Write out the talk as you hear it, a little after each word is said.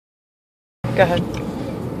Go ahead.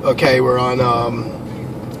 Okay, we're on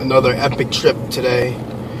another epic trip today.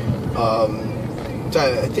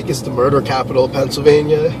 I think it's the murder capital of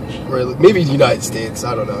Pennsylvania, or maybe the United States,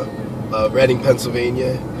 I don't know. Reading,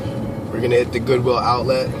 Pennsylvania. We're going to hit the Goodwill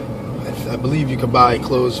outlet. I believe you can buy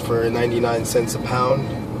clothes for 99 cents a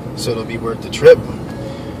pound, so it'll be worth the trip.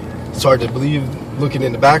 It's hard to believe looking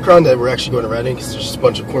in the background that we're actually going to Reading, because there's just a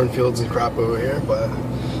bunch of cornfields and crap over here, but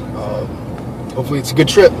hopefully it's a good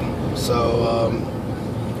trip. So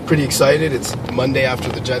pretty excited. It's Monday after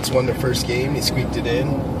the Jets won their first game. They squeaked it in,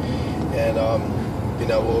 and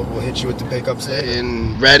we'll hit you with the pickups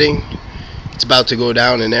in Reading. It's about to go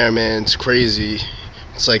down in there, man. It's crazy.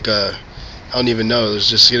 It's like I don't even know. There's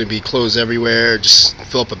just gonna be clothes everywhere. Just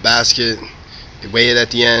fill up a basket, weigh it at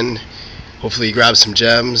the end. Hopefully you grab some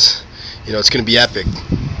gems. It's gonna be epic.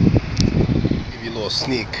 Give you a little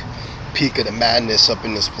sneak peek of the madness up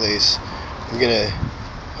in this place.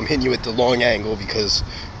 I'm hitting you with the long angle because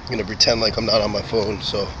I'm gonna pretend like I'm not on my phone.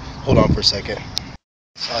 So hold on for a second.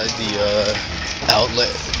 Inside the outlet,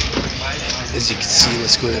 as you can see,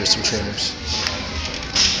 let's go. There's some trainers.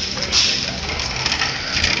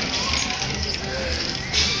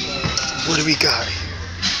 What do we got?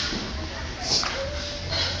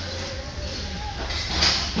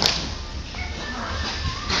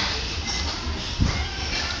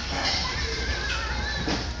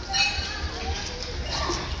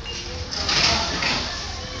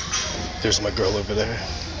 There's my girl over there.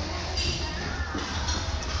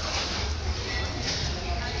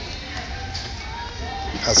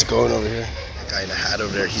 How's it going over here? That guy in the hat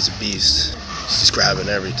over there, he's a beast. He's just grabbing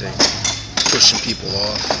everything, pushing people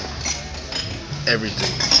off.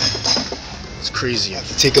 Everything. It's crazy. I have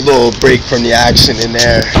to take a little break from the action in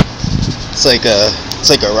there. It's like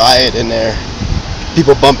a riot in there.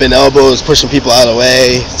 People bumping elbows, pushing people out of the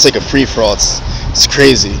way. It's like a free-for-all. It's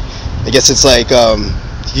crazy. I guess it's like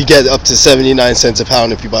you get up to 79 cents a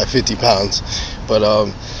pound if you buy 50 pounds. But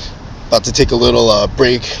about to take a little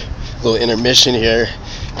break, a little intermission here.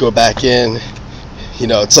 Go back in.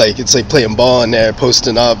 It's like playing ball in there,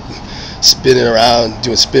 posting up, spinning around,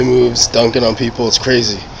 doing spin moves, dunking on people. It's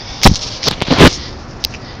crazy.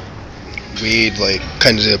 Weighed,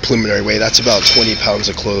 kind of the preliminary weight. That's about 20 pounds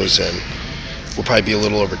of clothes, and we'll probably be a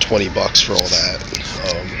little over $20 for all that.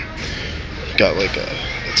 Got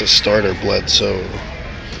it's a starter Bledsoe.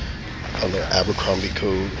 I don't know, Abercrombie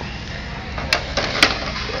coat.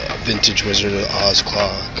 Vintage Wizard of Oz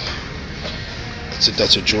clock.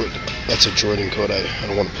 That's a Jordan coat. I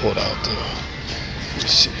don't want to pull it out though. Let me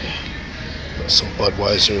see. Some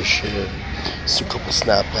Budweiser shit. Some couple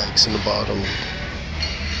snapbacks in the bottom.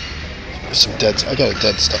 Some I got a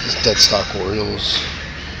dead stock Orioles.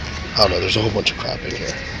 I don't know. There's a whole bunch of crap in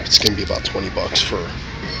here. It's gonna be about $20 for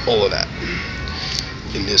all of that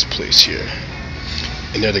in this place here.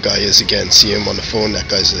 And there the guy is again. See him on the phone.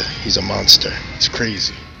 That he's a monster. It's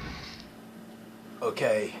crazy.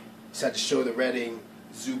 Okay, just had to show the Reading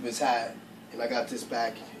Zubas hat, and I got this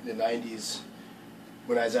back in the 90s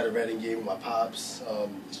when I was at a Reading game with my pops.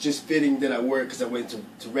 It's just fitting that I wore it because I went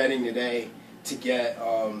to Reading today to get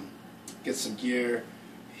some gear,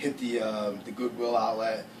 hit the Goodwill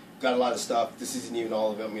outlet, got a lot of stuff. This isn't even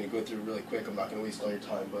all of it. I'm going to go through it really quick. I'm not going to waste all your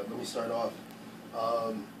time, but let me start off.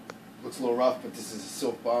 Looks a little rough, but this is a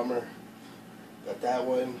silk bomber. Got that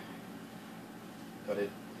one. Got a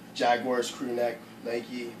Jaguars crew neck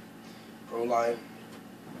Nike Pro Line.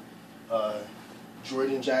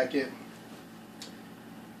 Jordan jacket.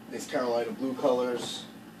 Nice Carolina blue colors.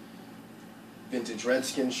 Vintage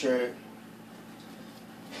Redskin shirt.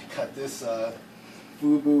 Got this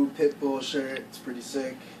FUBU Pitbull shirt. It's pretty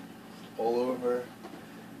sick. All over.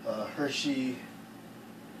 Hershey.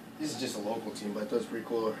 This is just a local team, but that's pretty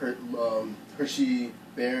cool. Hershey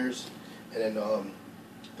Bears. And then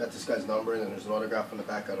got this guy's number, and then there's an autograph on the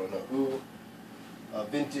back. I don't know who.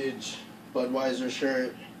 Vintage Budweiser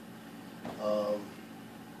shirt. I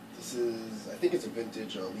think it's a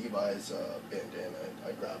vintage Levi's bandana.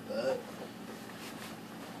 I grabbed that.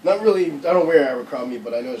 Not really, I don't wear Abercrombie,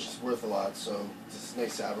 but I know it's just worth a lot, so this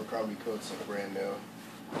nice Abercrombie coat's like brand new.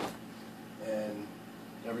 And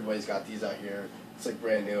everybody's got these out here. It's like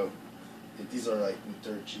brand new. These are like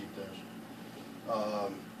dirt cheap there.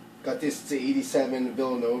 Got this, it's an 87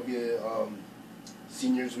 Villanova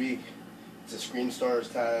Seniors Week. It's a Screen Stars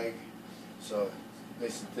tag, so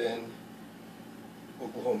nice and thin.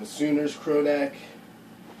 Oklahoma Sooners crow neck.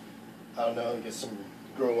 I don't know, I guess some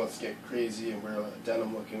girl wants to get crazy and wear a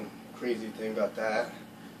denim looking crazy thing. Got that.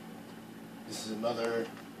 This is another,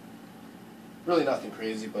 really nothing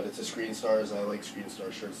crazy, but it's a Screen Stars. I like Screen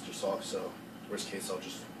Star shirts, they're soft, so worst case I'll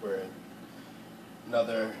just wear it.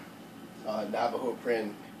 Another Navajo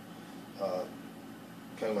print,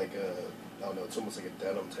 kind of like a, I don't know, it's almost like a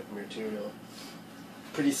denim type of material.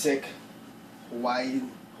 Pretty sick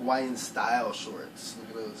Hawaiian style shorts. Look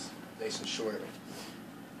at those, nice and short.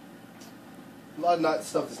 A lot of not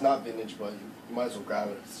stuff that's not vintage, but you might as well grab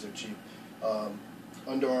it if it's so cheap.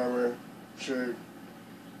 Under Armour shirt,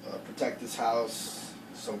 Protect This House,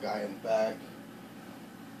 some guy in the back.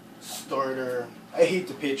 Starter. I hate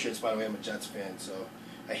the Patriots, by the way. I'm a Jets fan, so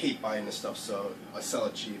I hate buying this stuff, so I sell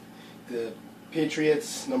it cheap. The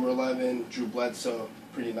Patriots, number 11, Drew Bledsoe,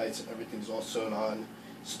 pretty nice. Everything's all sewn on.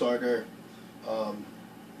 Starter,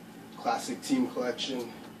 classic team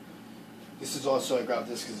collection. This is also, I grabbed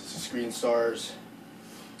this because it's a Screen Stars,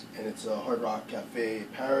 and it's a Hard Rock Cafe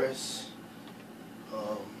Paris.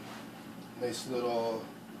 Nice little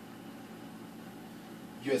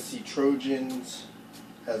USC Trojans.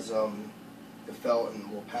 Has the felt and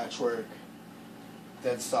little patchwork.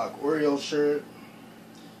 Dead stock Orioles shirt.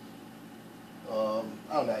 I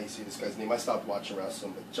don't know how you say this guy's name. I stopped watching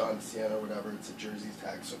wrestling, but John Cena or whatever. It's a jersey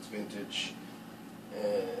tag, so it's vintage.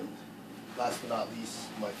 And last but not least,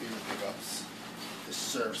 my favorite pickups, the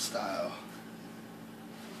surf style.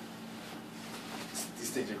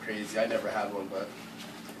 These things are crazy. I never had one, but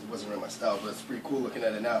it wasn't really my style. But it's pretty cool looking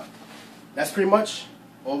at it now. That's pretty much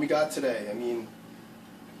all we got today. I mean,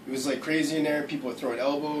 it was like crazy in there. People were throwing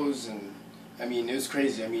elbows, and I mean, it was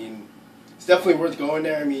crazy. I mean, it's definitely worth going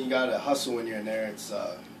there. I mean, you gotta hustle when you're in there. It's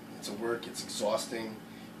a work. It's exhausting.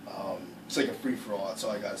 It's like a free for all. That's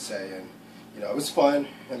all I gotta say. And you know, it was fun.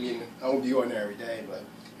 I mean, I won't be going there every day, but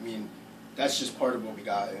I mean, that's just part of what we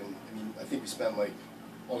got. And I mean, I think we spent like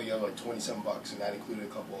altogether like $27, and that included a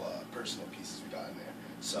couple personal pieces we got in there.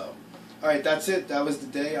 So, all right, that's it. That was the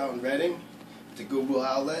day out in Reading, the Goodwill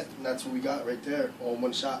outlet, and that's what we got right there, all in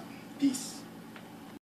one shop. Peace.